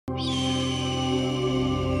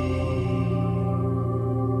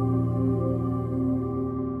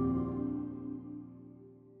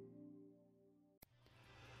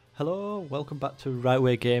Hello, welcome back to Right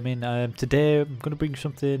Way Gaming. Today I'm going to bring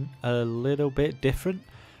something a little bit different.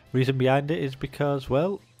 Reason behind it is because,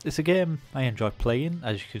 well, it's a game I enjoy playing.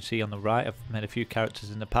 As you can see on the right, I've made a few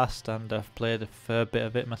characters in the past and I've played a fair bit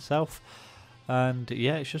of it myself. And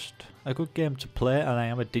yeah, it's just a good game to play, and I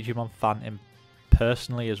am a Digimon fan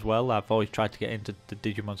personally as well. I've always tried to get into the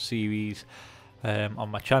Digimon series on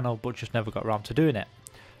my channel, but just never got around to doing it.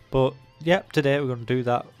 But yeah, today we're going to do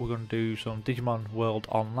that. We're going to do some Digimon World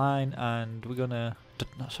Online, and we're going to...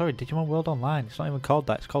 Sorry, Digimon World Online. It's not even called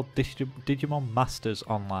that. It's called Digimon Masters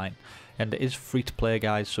Online. And it is free to play,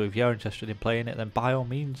 guys. So if you're interested in playing it, then by all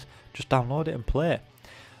means, just download it and play.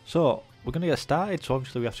 So we're going to get started. So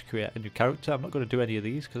obviously we have to create a new character. I'm not going to do any of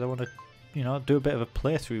these because I want to, you know, do a bit of a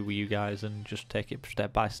playthrough with you guys and just take it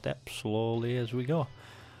step by step, slowly as we go.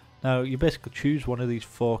 Now, you basically choose one of these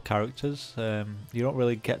 4 characters. You don't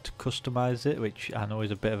really get to customize it, which I know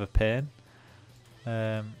is a bit of a pain.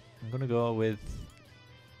 I'm going to go with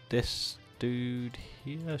this dude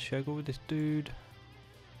here. Should I go with this dude?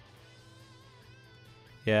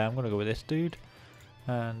 Yeah, I'm going to go with this dude.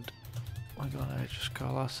 And we're going to just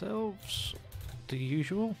call ourselves the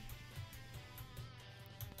usual.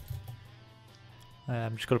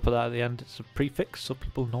 I'm just going to put that at the end. It's a prefix so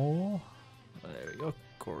people know. There we go.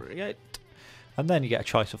 Great. And then you get a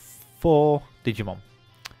choice of 4 Digimon.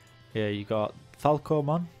 Yeah, you got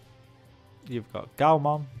Falcomon, you've got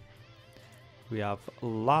Gaomon, we have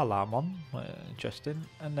Lalamon, interesting,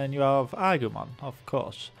 and then you have Agumon, of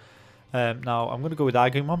course. Now I'm going to go with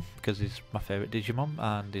Agumon because he's my favourite Digimon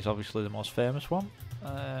and he's obviously the most famous one.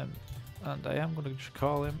 And I am going to just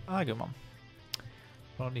call him Agumon.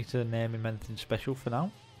 I don't need to name him anything special for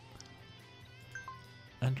now.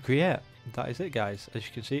 And create. That is it, guys. As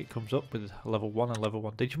you can see, it comes up with level 1 and level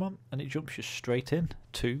 1 Digimon, and it jumps you straight in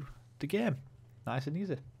to the game. Nice and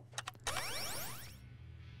easy.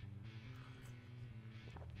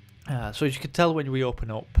 So as you can tell, when we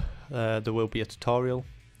open up, there will be a tutorial,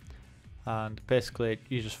 and basically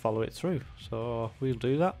you just follow it through. So we'll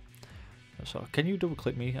do that. So can you double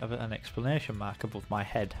click me of an exclamation mark above my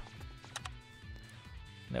head?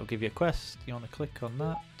 And it'll give you a quest. You want to click on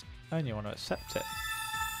that, and you want to accept it.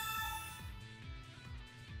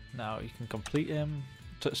 Now you can complete him,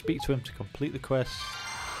 speak to him to complete the quest.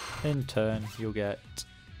 In turn, you'll get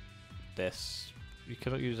this. You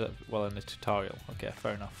cannot use that well in the tutorial. Okay,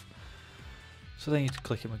 fair enough. So then you need to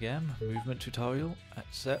click him again. Movement tutorial,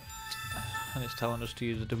 accept, and it's telling us to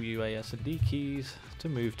use the W, A, S, and D keys to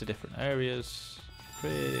move to different areas.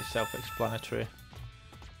 Pretty self-explanatory.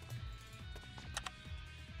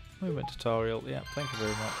 Movement tutorial. Yeah, thank you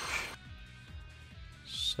very much.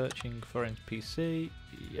 Searching for NPC,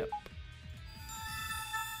 yep.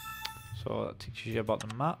 So that teaches you about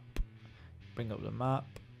the map. Bring up the map,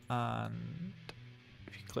 and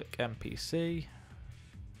if you click NPC,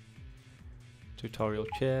 tutorial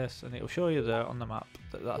chase, and it'll show you there on the map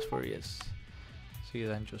that that's where he is. So you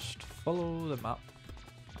then just follow the map.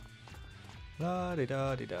 La di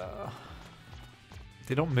da di da.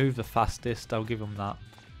 They don't move the fastest, I'll give them that.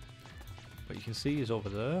 But you can see he's over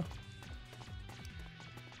there.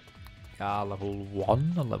 Level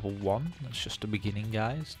 1 and level 1. That's just the beginning,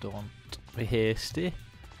 guys. Don't be hasty.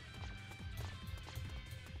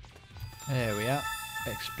 There we are.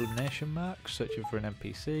 Explanation mark. Searching for an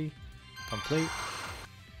NPC. Complete.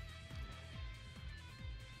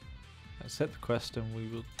 Accept the quest and we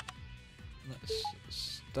will... Let's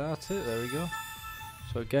start it. There we go.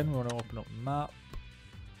 So again, we want to open up the map.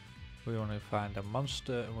 We want to find a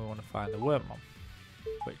monster and we want to find the Wormmon.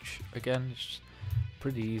 Which, again, is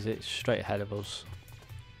pretty easy, it's straight ahead of us.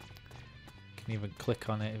 You can even click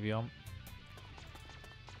on it if you want.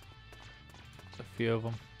 There's a few of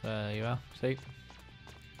them. There you are, see?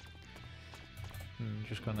 I'm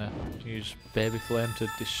just gonna use Baby Flame to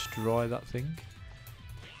destroy that thing.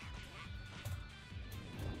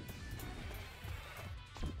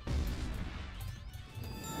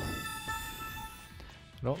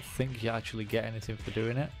 I don't think you actually get anything for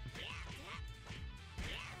doing it.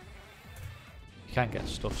 You can get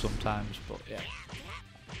stuff sometimes, but yeah.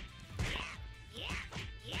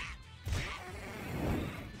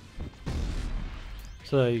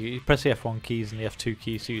 So you press the F1 keys and the F2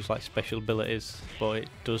 keys to use like special abilities, but it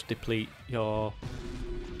does deplete your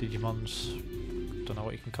Digimon's, don't know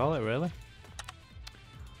what you can call it really.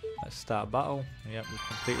 Let's start battle. Yep, we've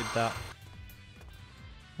completed that.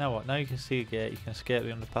 Now what? Now you can see a gate, you can escape the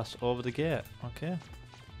underpass over the gate, okay.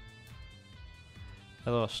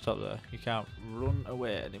 Hello, stop there. You can't run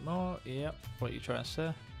away anymore. Yep, what are you trying to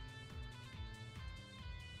say?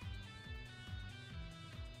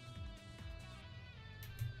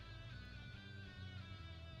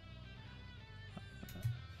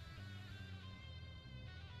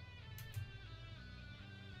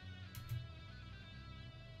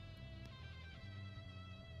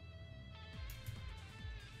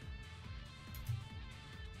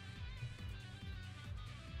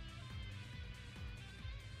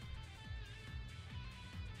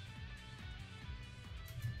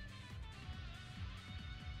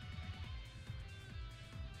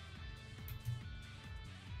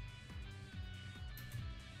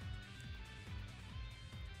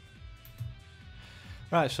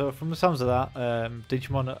 Right, so from the sounds of that,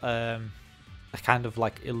 Digimon are kind of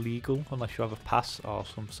like illegal unless you have a pass or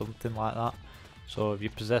something like that. So if you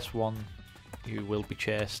possess one, you will be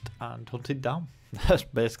chased and hunted down. That's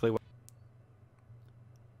basically what.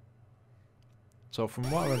 So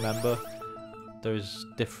from what I remember, there's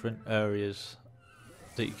different areas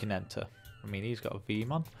that you can enter. I mean, he's got a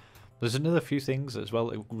Vmon. There's another few things as well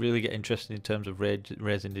that really get interesting in terms of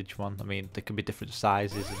raising Digimon. I mean, there can be different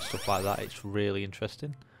sizes and stuff like that. It's really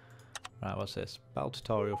interesting. Right, what's this? Battle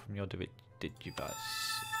tutorial from your Digivice.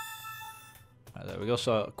 Right, there we go.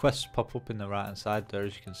 So quests pop up in the right hand side there,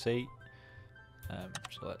 as you can see.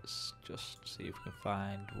 So let's just see if we can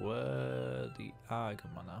find where the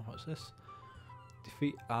Agumon are. What's this?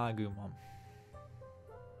 Defeat Agumon.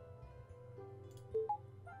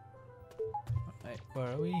 Right,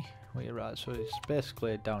 where are we? We're right, so it's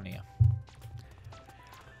basically down here.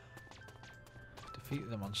 Defeat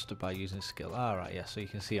the monster by using skill. Alright, yeah, so you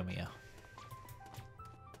can see him here.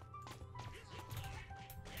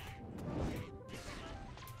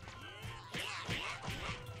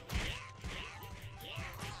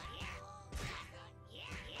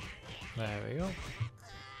 There we go.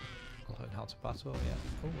 Learn how to battle, yeah.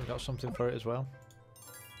 Oh, we got something for it as well.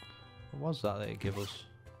 What was that it gave us?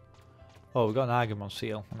 Oh, we got an Agumon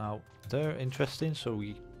seal. Now, they're interesting, so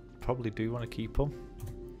we probably do want to keep them.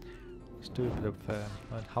 Let's do a bit of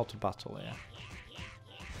learn how to battle here.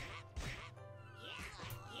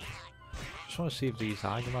 Just want to see if these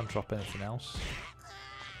Agumon drop anything else.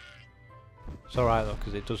 It's alright though,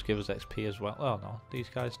 because it does give us XP as well. Oh no, these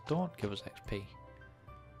guys don't give us XP.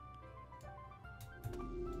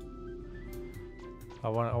 I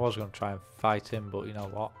was going to try and fight him, but you know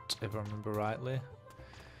what, if I remember rightly,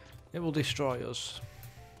 it will destroy us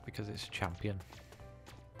because it's a champion.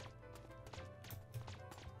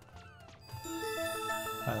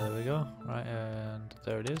 Right, there we go. Right, and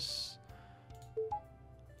there it is.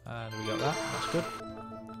 And we got that. That's good.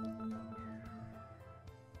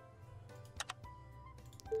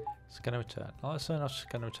 Scanner return. Oh, let's turn off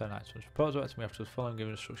scanner return items. Report back to me after the following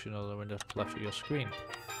given instruction on the window to the left of your screen.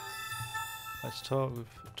 Let's talk with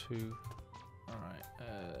two. Alright,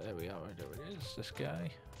 there we are. There it is. This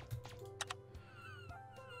guy.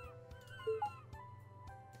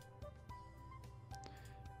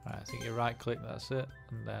 Right, I think you right click, that's it,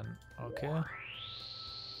 and then okay.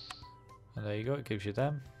 And there you go, it gives you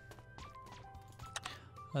them.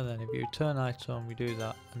 And then if you return item, you do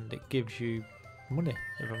that, and it gives you money,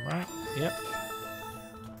 if I'm right. Yep.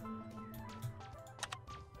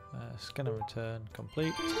 Scan and return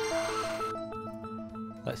complete.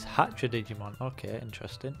 Let's hatch a Digimon. Okay,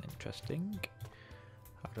 interesting, interesting.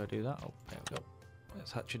 How do I do that? Oh, there we go.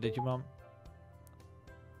 Let's hatch a Digimon.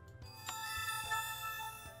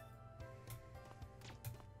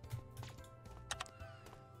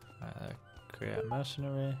 Create a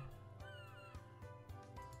mercenary.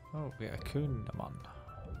 Oh, we get a Kunamon.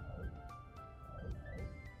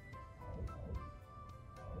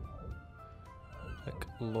 Click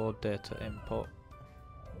load data input.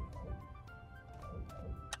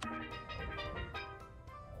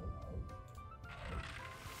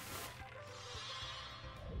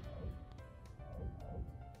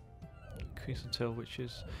 Increase until which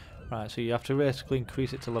is right, so you have to basically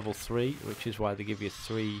increase it to level 3, which is why they give you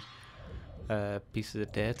 3 pieces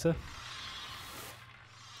of data,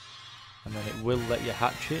 and then it will let you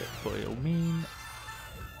hatch it, but it'll mean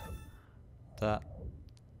that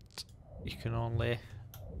you can only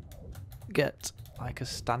get like a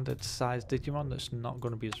standard size Digimon that's not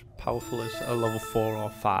going to be as powerful as a level 4 or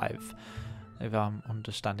 5, if I'm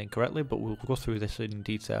understanding correctly, but we'll go through this in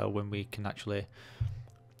detail when we can actually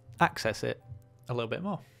access it a little bit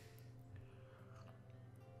more.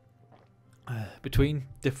 Between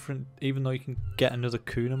different, even though you can get another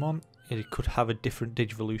Kunamon, it could have a different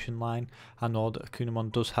Digivolution line. I know that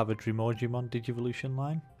Kunamon does have a Dreamojimon Digivolution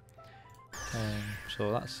line,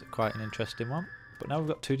 so that's quite an interesting one. But now we've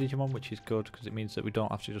got 2 Digimon, which is good because it means that we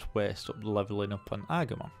don't have to just waste up leveling up on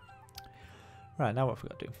Agumon. Right, now what have we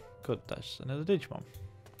got to do? Good, that's another Digimon.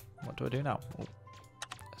 What do I do now? Oh,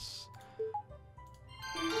 yes.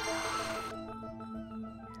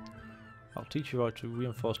 I'll teach you how to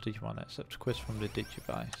reinforce Digimon, accept quests from the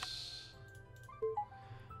Digivice.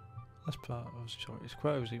 That's part of the story. It's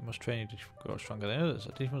quite obvious you must train your Digimon to grow stronger than others.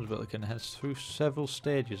 A Digimon's ability can enhance through several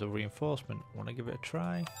stages of reinforcement. Want to give it a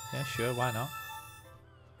try? Yeah, sure, why not?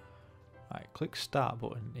 Right, click start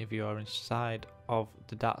button if you are inside of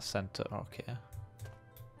the data center. Okay.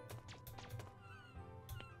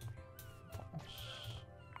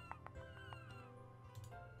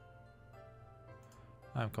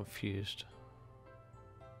 I'm confused.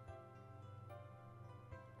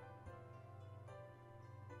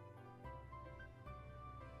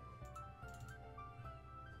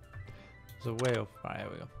 There's a way up. Right, here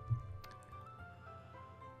we go.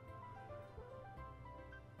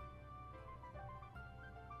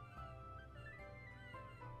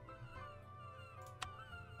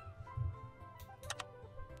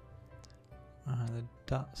 The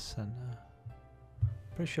data center.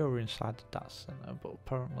 Pretty sure we're inside the data center, but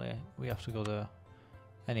apparently we have to go there.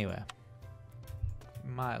 Anyway,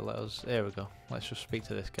 might let us. Here we go. Let's just speak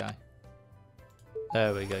to this guy.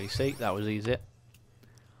 There we go. You see, that was easy.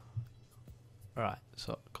 Right,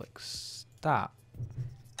 so click start.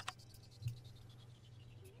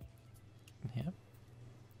 Yep.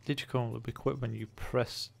 Digicon will be equipped when you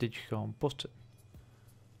press Digicon button.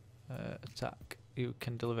 Attack. You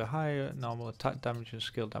can deliver higher normal attack damage and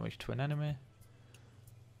skill damage to an enemy.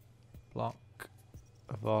 Block.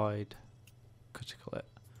 Avoid. Critical hit.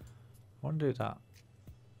 I want to do that.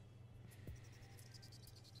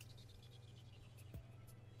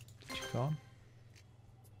 Digicon.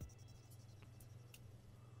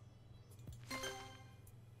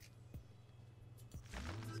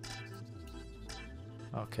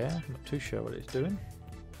 Okay, I'm not too sure what it's doing.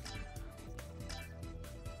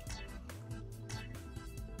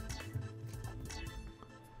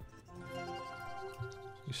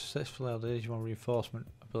 You successfully held the Digimon reinforcement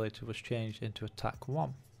ability was changed into attack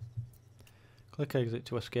 1. Click exit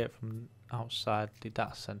to escape from outside the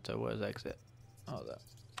data center. Where's exit? Oh, there.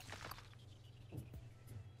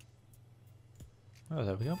 Oh,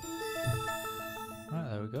 there we go. Right,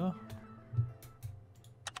 there we go.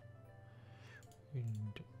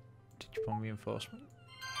 And Digimon reinforcement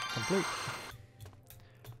complete.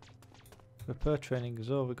 Repair training is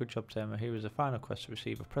over. Good job, Tamer. Here is the final quest to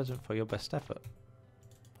receive a present for your best effort.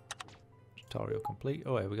 Tutorial complete.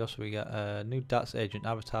 Oh, here we go. So we got a new DATS agent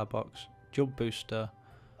avatar box, jump booster,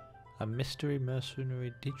 a mystery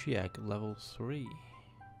mercenary Digi-Egg level 3,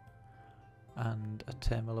 and a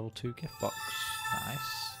Tamer level 2 gift box.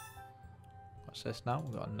 Nice. What's this now?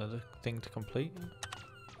 We've got another thing to complete.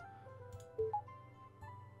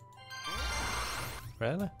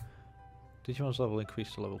 Really? Digimon's level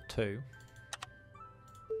increased to level 2.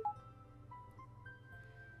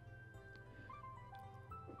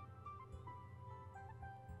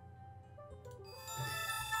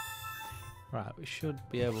 Right, we should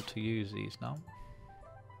be able to use these now.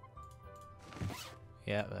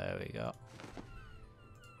 Yeah, there we go.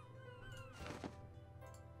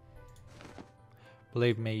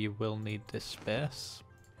 Believe me, you will need this space.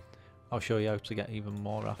 I'll show you how to get even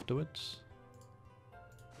more afterwards.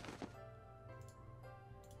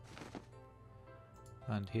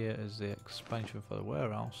 And here is the expansion for the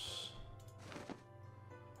warehouse,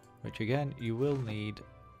 which again you will need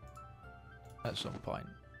at some point.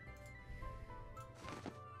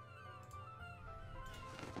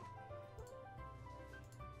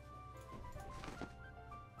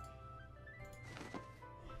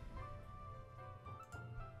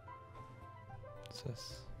 What's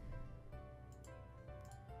this?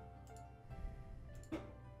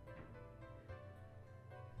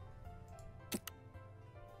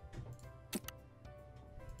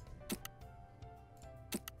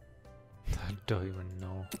 I don't even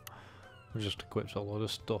know. It just equips a lot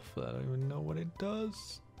of stuff that I don't even know what it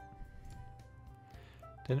does.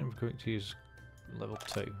 Didn't recruit to use level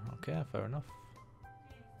 2. Okay, fair enough.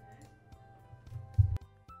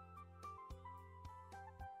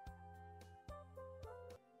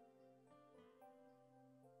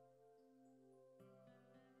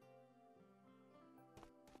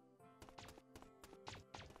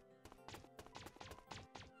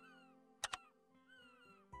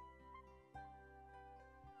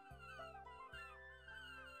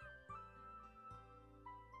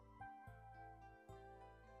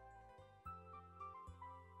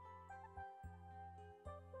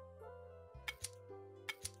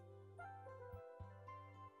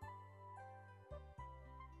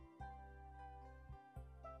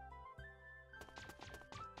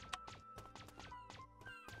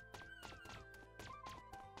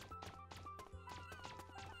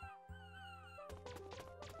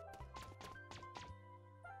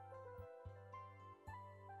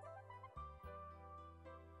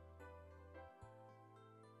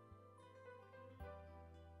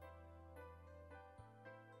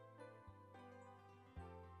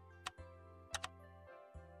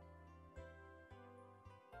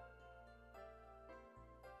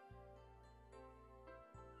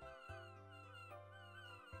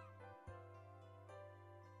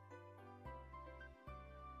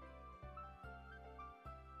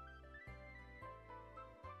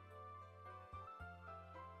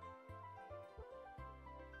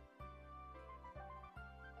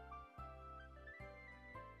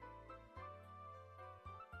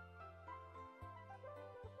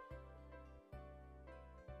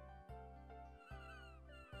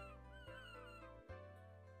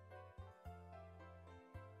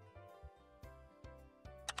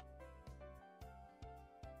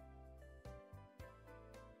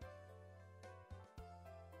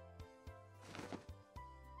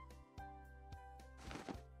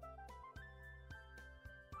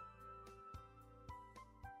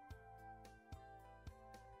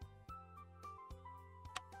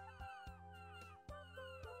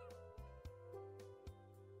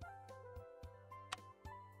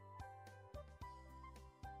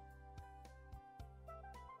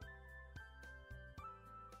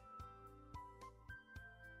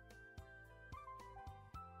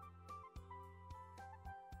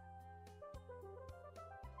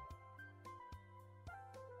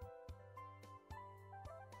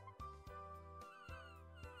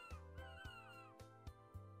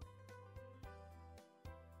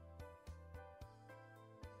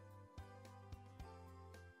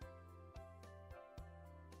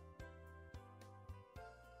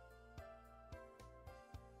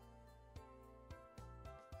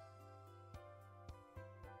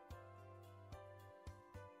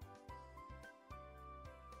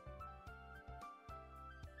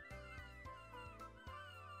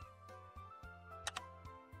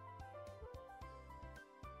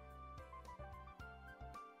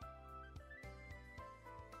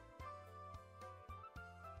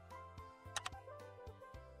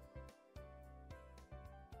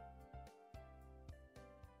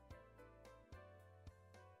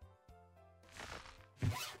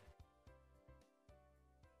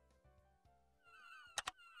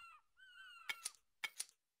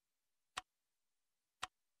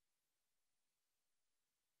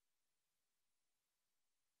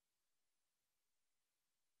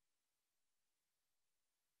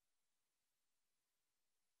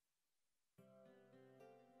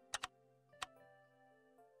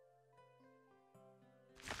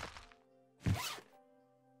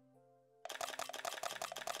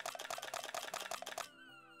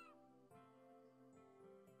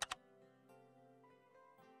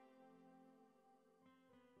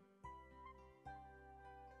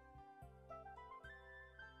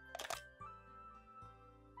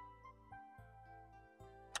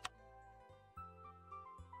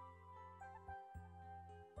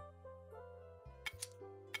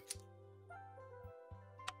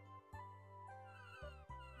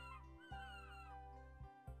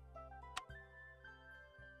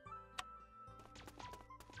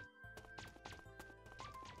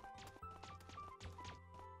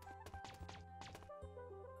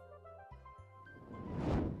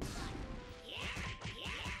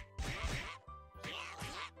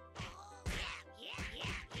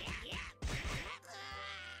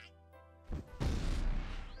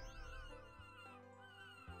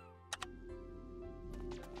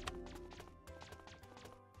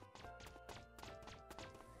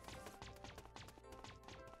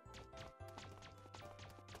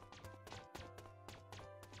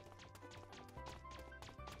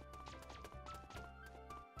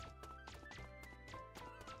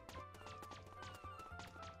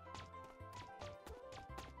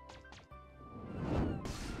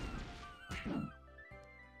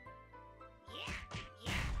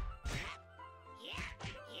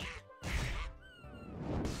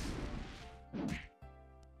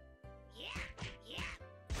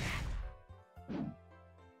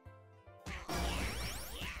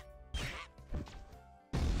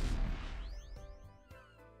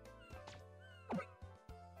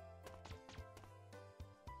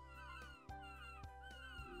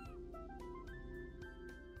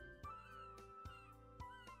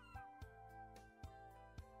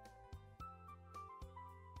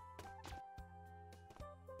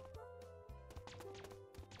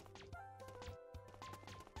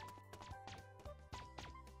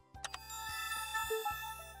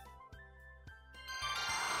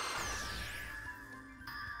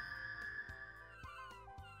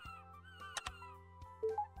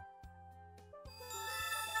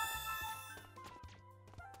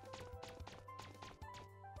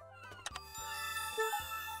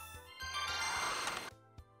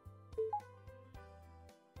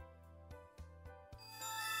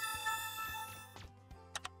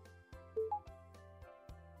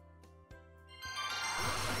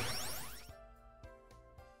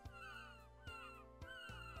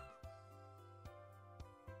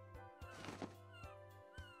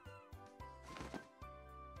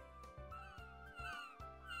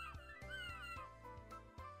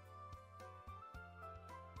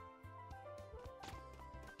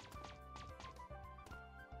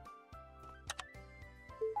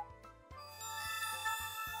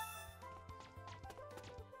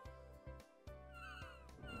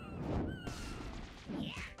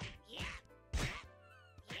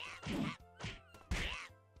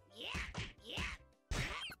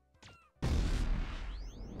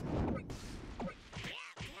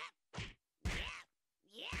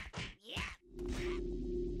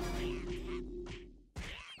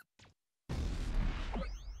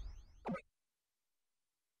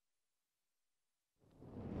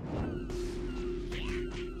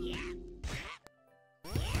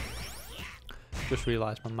 Just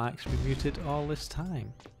realised my mic's been muted all this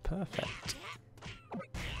time. Perfect.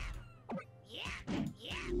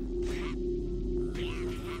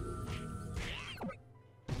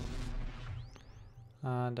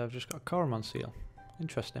 And I've just got a Coromon seal.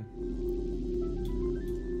 Interesting.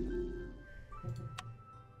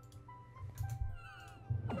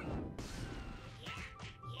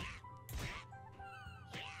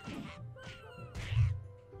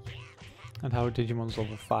 And how Digimon's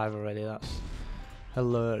level 5 already, that's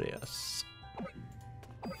hilarious.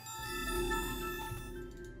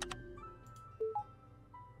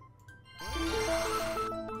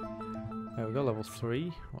 There we go, level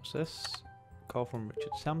 3. What's this? Call from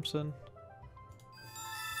Richard Sampson.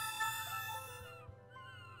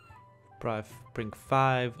 Bring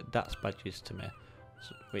 5 DATS badges to me,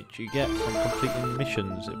 which you get from completing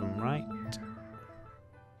missions, if I'm right.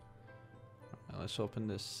 Let's open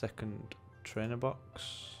this second trainer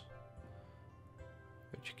box,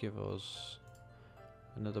 which give us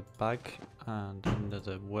another bag and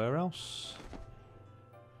another warehouse.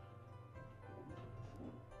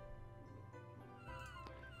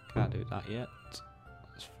 Can't do that yet.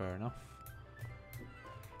 That's fair enough.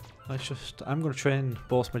 I'm going to train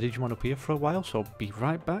both my Digimon up here for a while, so I'll be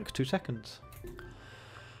right back. 2 seconds.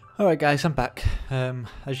 Alright guys, I'm back.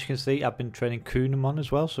 As you can see, I've been training Kunamon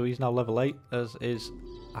as well, so he's now level 8, as is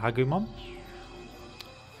Agumon.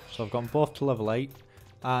 So I've gone both to level 8,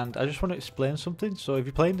 and I just want to explain something. So if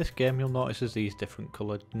you're playing this game, you'll notice there's these different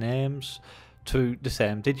coloured names to the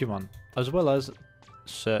same Digimon, as well as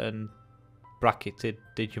certain bracketed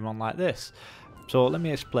Digimon like this. So let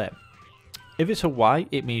me explain. If it's a white,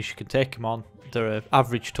 it means you can take them on. They're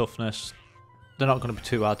average toughness. They're not going to be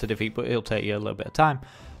too hard to defeat, but it'll take you a little bit of time.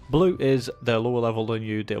 Blue is they're lower level than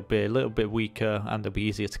you, they'll be a little bit weaker and they'll be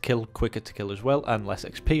easier to kill, quicker to kill as well, and less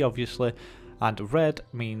XP obviously. And red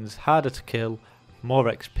means harder to kill, more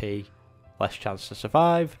XP, less chance to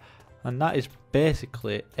survive, and that is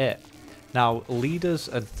basically it. Now leaders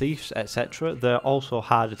and thieves etc, they're also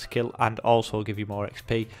harder to kill and also give you more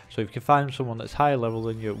XP, so if you can find someone that's higher level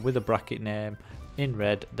than you with a bracket name in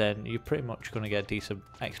red, then you're pretty much going to get a decent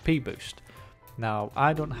XP boost. Now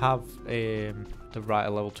I don't have the right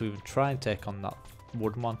level to even try and take on that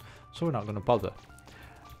Woodmon, so we're not going to bother.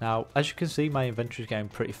 Now as you can see, my inventory is getting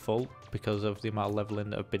pretty full because of the amount of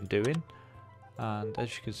leveling that I've been doing, and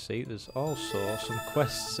as you can see there's also some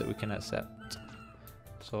quests that we can accept.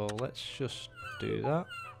 So let's just do that,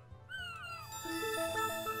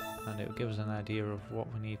 and it will give us an idea of what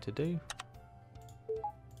we need to do.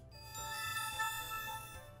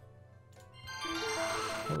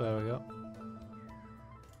 Oh, there we go.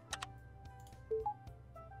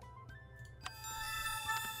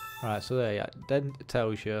 Right, so there, yeah. Then it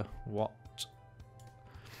tells you what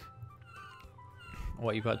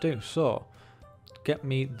you've got to do. So, get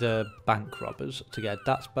me the bank robbers to get a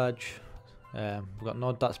DATS badge. We've got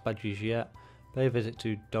no DATS badges yet. Pay a visit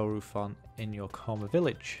to Dorufon in your Koma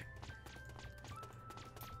village.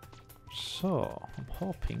 So, I'm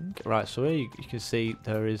hoping... Right, so here you can see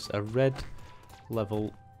there is a red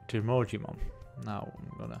level Digimon. Now,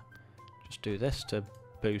 I'm going to just do this to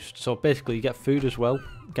boost. So basically you get food as well,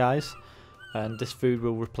 guys, and this food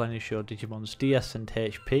will replenish your Digimon's DS and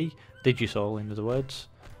HP, Digisoul in other words.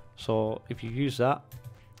 So if you use that,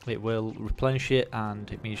 it will replenish it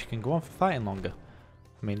and it means you can go on for fighting longer.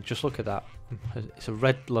 I mean, just look at that. It's a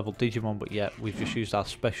red level Digimon, but yet we've just used our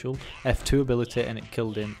special F2 ability and it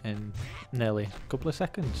killed him in nearly a couple of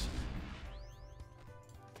seconds.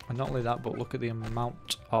 And not only that, but look at the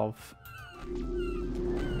amount of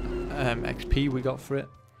XP we got for it.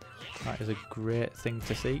 That is a great thing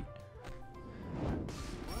to see.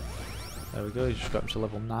 There we go, he's just got him to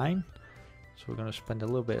level 9. So we're going to spend a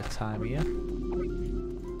little bit of time here.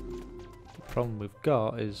 The problem we've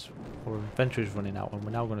got is our inventory is running out and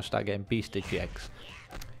we're now going to start getting beast digi eggs,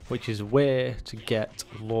 which is a way to get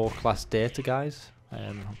low class data, guys.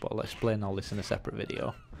 But I'll explain all this in a separate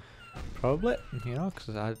video. Probably, you know,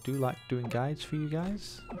 because I do like doing guides for you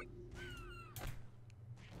guys.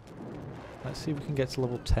 Let's see if we can get to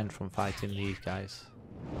level 10 from fighting these guys.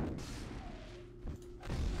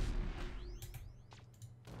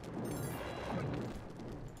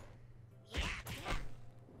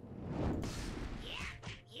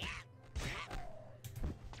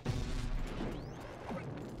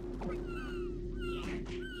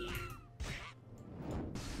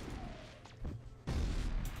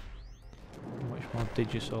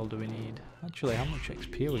 Digisoul do we need? Actually, how much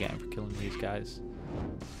XP are we getting for killing these guys?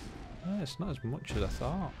 It's not as much as I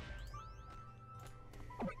thought.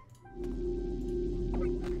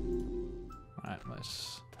 Right,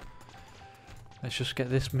 let's just get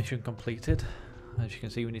this mission completed. As you can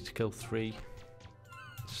see, we need to kill 3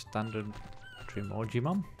 standard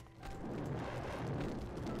Digimon.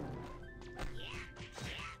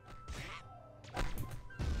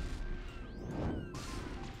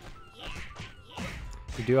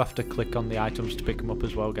 You do have to click on the items to pick them up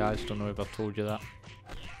as well, guys. Don't know if I've told you that.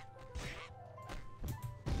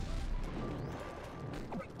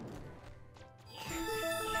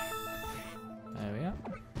 There we are.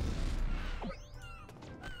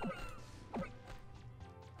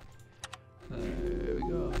 There we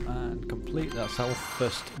go. And complete. That's our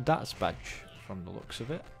first DATS badge from the looks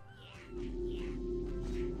of it.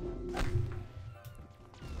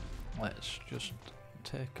 Let's just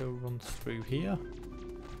take a run through here.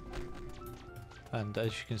 And as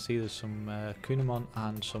you can see, there's some Kunimon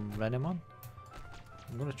and some Renimon.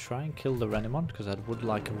 I'm going to try and kill the Renimon because I would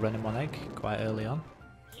like a Renimon egg quite early on.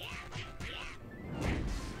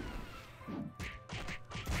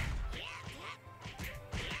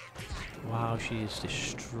 Wow, she is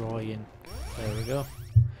destroying. There we go.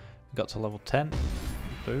 Got to level 10.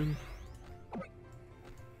 Boom.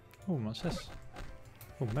 Oh, what's this?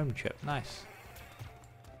 Oh, memory chip. Nice.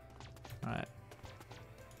 Right.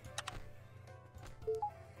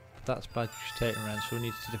 That's badge taken around, so we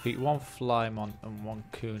need to defeat 1 Flymon and 1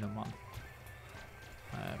 Kunimon.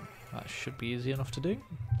 That should be easy enough to do.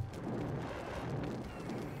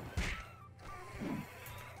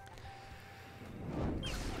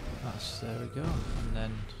 There we go, and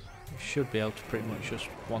then we should be able to pretty much just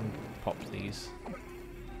one pop these.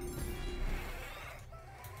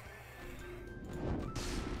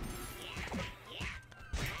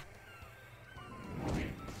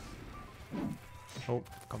 Oh,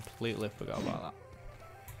 completely forgot about that.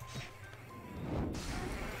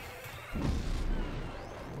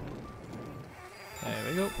 There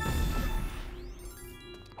we go.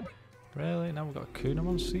 Really? Now we've got a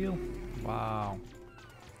Kunimon seal? Wow.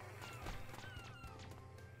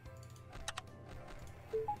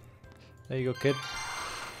 There you go, kid.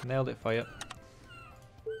 Nailed it for you.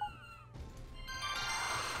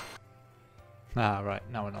 Ah, right.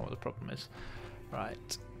 Now I know what the problem is.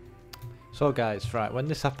 Right. So guys, right, when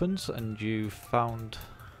this happens and you found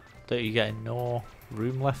that you're getting no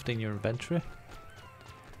room left in your inventory,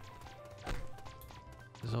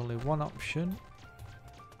 there's only one option,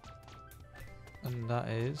 and that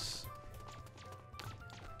is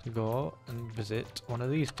to go and visit one of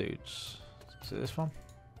these dudes. Is it this one?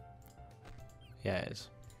 Yeah, it is.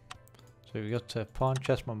 So if you go to Pawn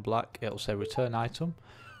Chessman Black, it'll say return item.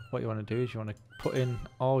 What you want to do is you want to put in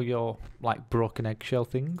all your like broken eggshell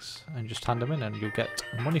things and just hand them in, and you'll get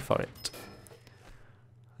money for it.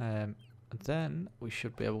 And then we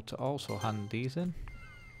should be able to also hand these in,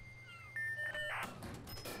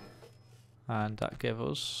 and that gave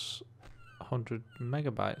us 100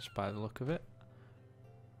 megabytes by the look of it.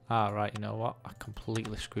 Ah, right, you know what? I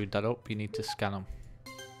completely screwed that up. You need to scan them.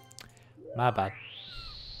 My bad.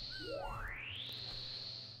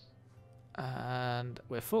 And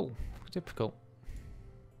we're full. Typical.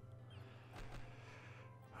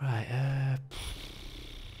 Right,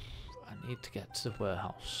 I need to get to the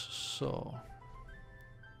warehouse, so...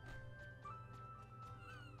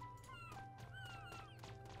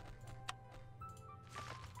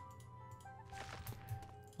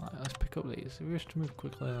 Right, let's pick up these. If we wish to move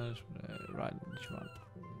quickly, ride Digimon.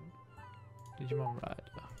 Digimon ride.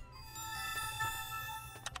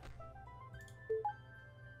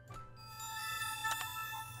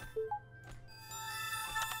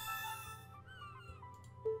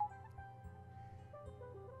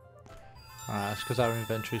 Alright, that's because our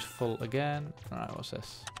inventory is full again. Alright, what's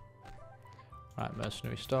this? Right,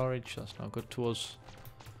 mercenary storage, that's not good to us.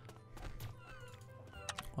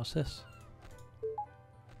 What's this?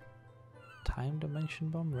 Time dimension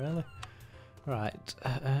bomb, really? Right,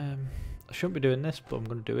 I shouldn't be doing this, but I'm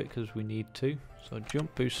going to do it because we need to. So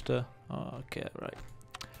jump booster. Oh, okay, right.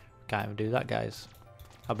 Can't even do that, guys.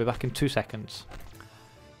 I'll be back in 2 seconds.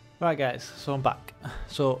 Right guys, so I'm back.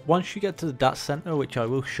 So once you get to the DATS Center, which I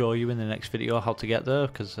will show you in the next video how to get there,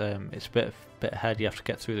 because it's a bit ahead, you have to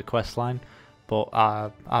get through the quest line, but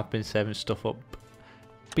I've been saving stuff up,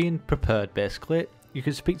 being prepared basically. You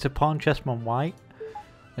can speak to Pawn Chessman White,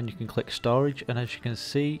 and you can click storage, and as you can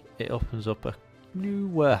see, it opens up a new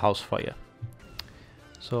warehouse for you.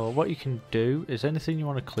 So what you can do is anything you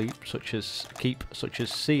want to keep, such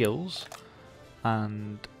as seals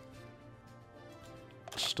and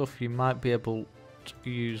stuff you might be able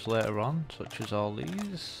use later on, such as all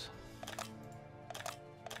these.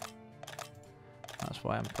 That's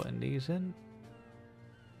why I'm putting these in.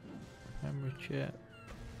 Memory chip.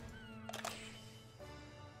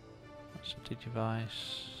 That's a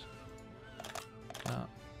Digivice. That.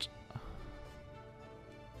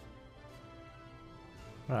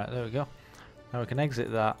 Right, there we go. Now we can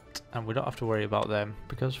exit that, and we don't have to worry about them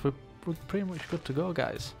because we're pretty much good to go,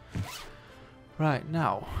 guys. Right,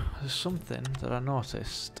 now there's something that I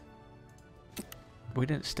noticed. We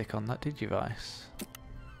didn't stick on that Digivice,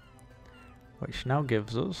 which now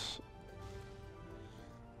gives us,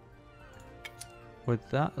 with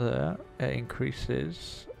that there, it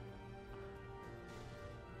increases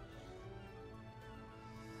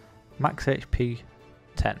max HP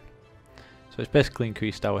 10. So it's basically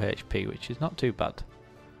increased our HP, which is not too bad.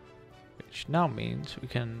 Which now means we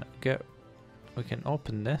can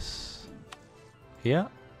open this here,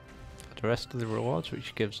 the rest of the rewards,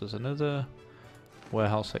 which gives us another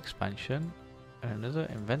warehouse expansion, and another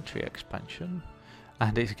inventory expansion,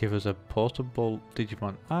 and it gives us a portable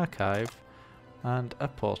Digimon archive and a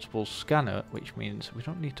portable scanner, which means we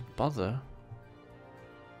don't need to bother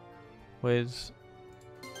with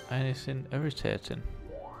anything irritating.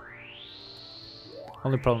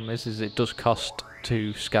 Only problem is it does cost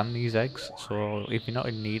to scan these eggs, so if you're not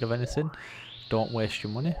in need of anything, don't waste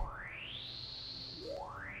your money.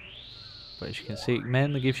 But as you can see, it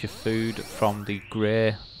mainly gives you food from the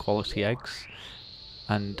grey quality eggs,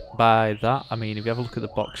 and by that I mean if you have a look at the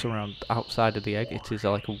box around outside of the egg, it is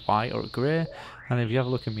like a white or a grey, and if you have a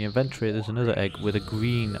look in my inventory, there's another egg with a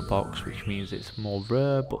green box, which means it's more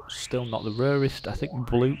rare but still not the rarest. I think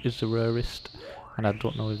blue is the rarest, and I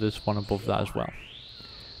don't know if there's one above that as well.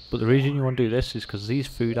 But the reason you want to do this is because these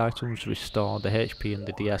food items restore the HP and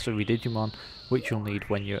the DS of your Digimon, which you'll need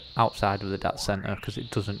when you're outside of the data center, because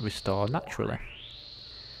it doesn't restore naturally.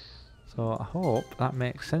 So I hope that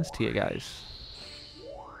makes sense to you guys.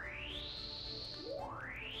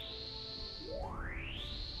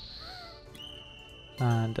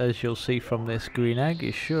 And as you'll see from this green egg,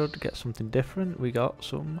 you should get something different. We got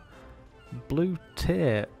some blue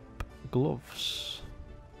tape gloves,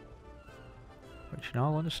 which in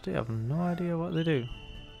all honesty I have no idea what they do.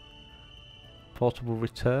 Portable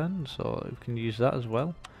return, so we can use that as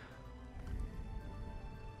well.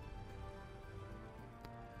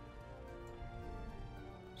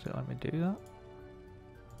 Does it let me do that?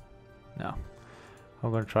 No. I'm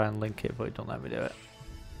going to try and link it, but it don't let me do it.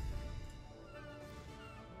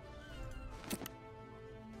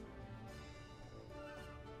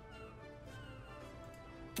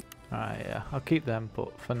 Alright, yeah, I'll keep them,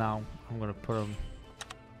 but for now I'm going to put them...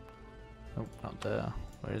 Oh, not there.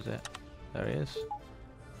 Where is it? There he is.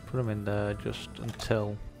 Put them in there just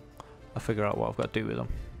until I figure out what I've got to do with them.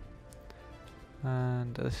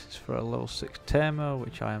 And this is for a level 6 tamer,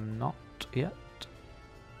 which I am not yet.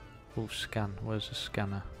 Oh, scan. Where's the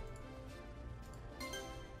scanner?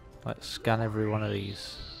 Let's scan every one of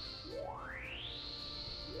these.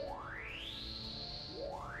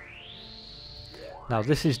 Now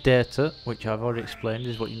this is data, which I've already explained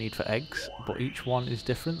is what you need for eggs, but each one is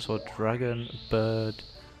different, so dragon, bird,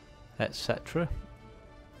 etc.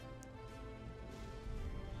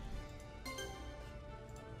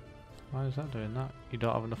 Why is that doing that? You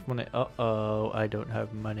don't have enough money. Uh-oh, I don't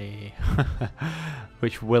have money.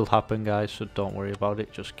 Which will happen, guys, so don't worry about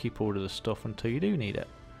it. Just keep hold of the stuff until you do need it.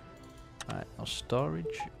 Alright, now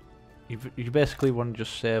storage. You basically want to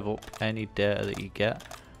just save up any data that you get,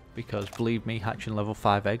 because believe me, hatching level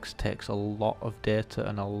 5 eggs takes a lot of data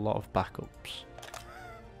and a lot of backups.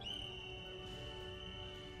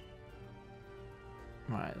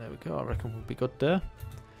 Right, there we go. I reckon we'll be good there.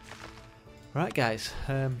 Right, guys,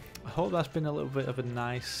 I hope that's been a little bit of a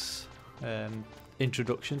nice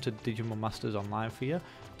introduction to Digimon Masters Online for you.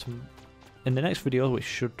 In the next video,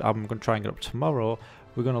 which I'm going to try and get up tomorrow,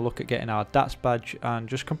 we're going to look at getting our DATS badge and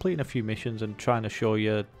just completing a few missions and trying to show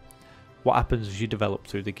you what happens as you develop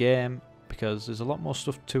through the game, because there's a lot more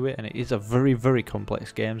stuff to it, and it is a very, very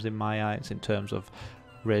complex game in my eyes in terms of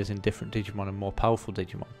raising different Digimon and more powerful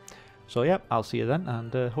Digimon. So yeah, I'll see you then,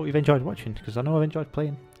 and hope you've enjoyed watching, because I know I've enjoyed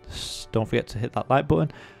playing. Don't forget to hit that like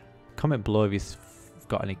button, comment below if you've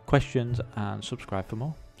got any questions, and subscribe for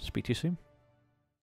more. Speak to you soon.